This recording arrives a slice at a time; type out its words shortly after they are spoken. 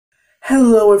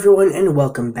Hello everyone and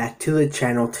welcome back to the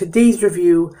channel. Today's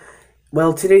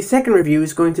second review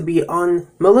is going to be on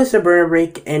Melissa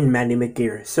Bernabrake and Maddy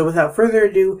Mcgear. So without further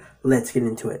ado, let's get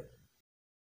into it.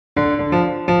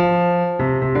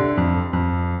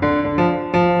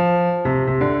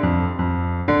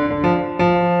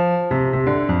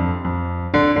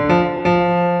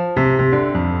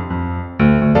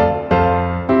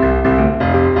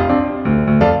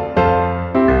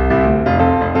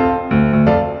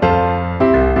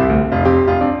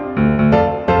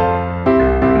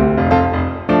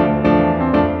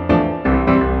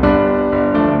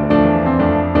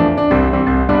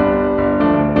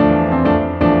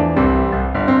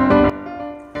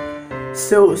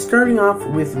 So, starting off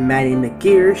with Maddy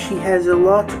Mcgear, she has a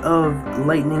lot of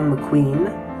Lightning McQueen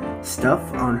stuff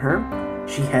on her.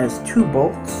 She has two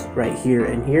bolts right here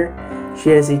and here. She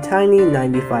has a tiny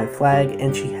 95 flag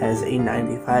and she has a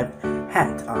 95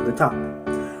 hat on the top.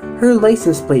 Her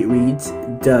license plate reads,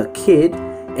 "Da Kid,"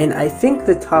 and I think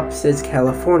the top says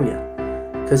California,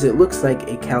 because it looks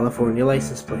like a California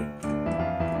license plate.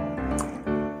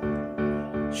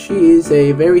 She is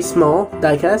a very small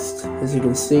diecast, as you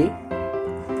can see.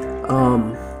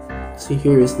 So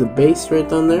here is the base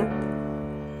right on there.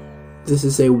 This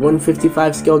is a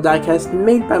 155 scale diecast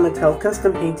made by Mattel,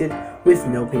 custom painted with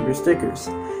no paper stickers.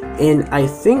 And I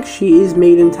think she is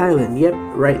made in Thailand. Yep,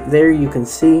 right there you can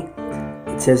see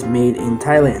it says made in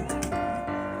Thailand.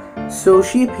 So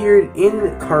she appeared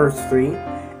in Cars 3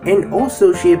 and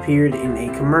also she appeared in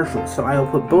a commercial. So I will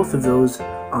put both of those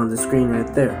on the screen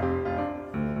right there.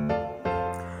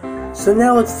 So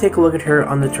now let's take a look at her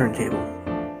on the turntable.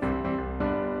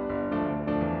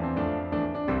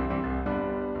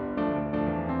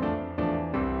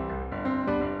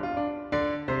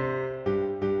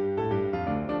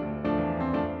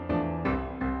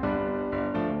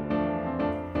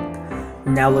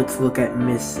 Now let's look at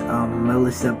Miss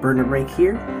Melissa Bernabrake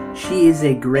here. She is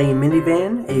a gray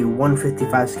minivan, a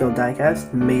 155 scale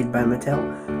diecast made by Mattel,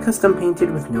 custom painted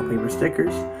with no paper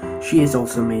stickers. She is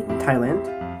also made in Thailand.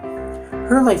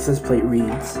 Her license plate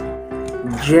reads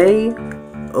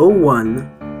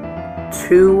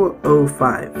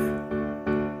J01205.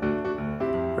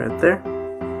 Right there.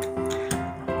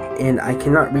 And I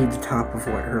cannot read the top of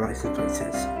what her license plate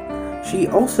says. She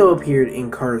also appeared in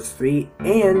Cars 3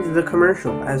 and the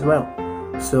commercial as well,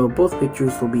 so both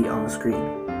pictures will be on the screen.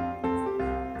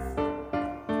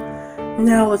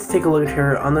 Now let's take a look at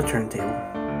her on the turntable.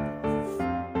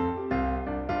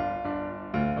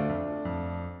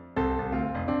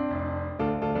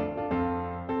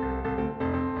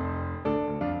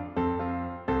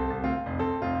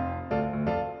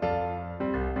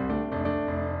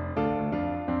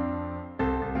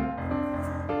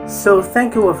 So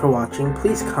thank you all for watching.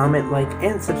 Please comment, like,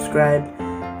 and subscribe,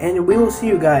 and we will see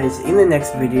you guys in the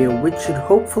next video, which should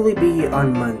hopefully be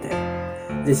on Monday.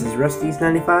 This is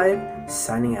Rusty's95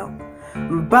 signing out.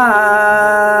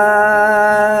 Bye!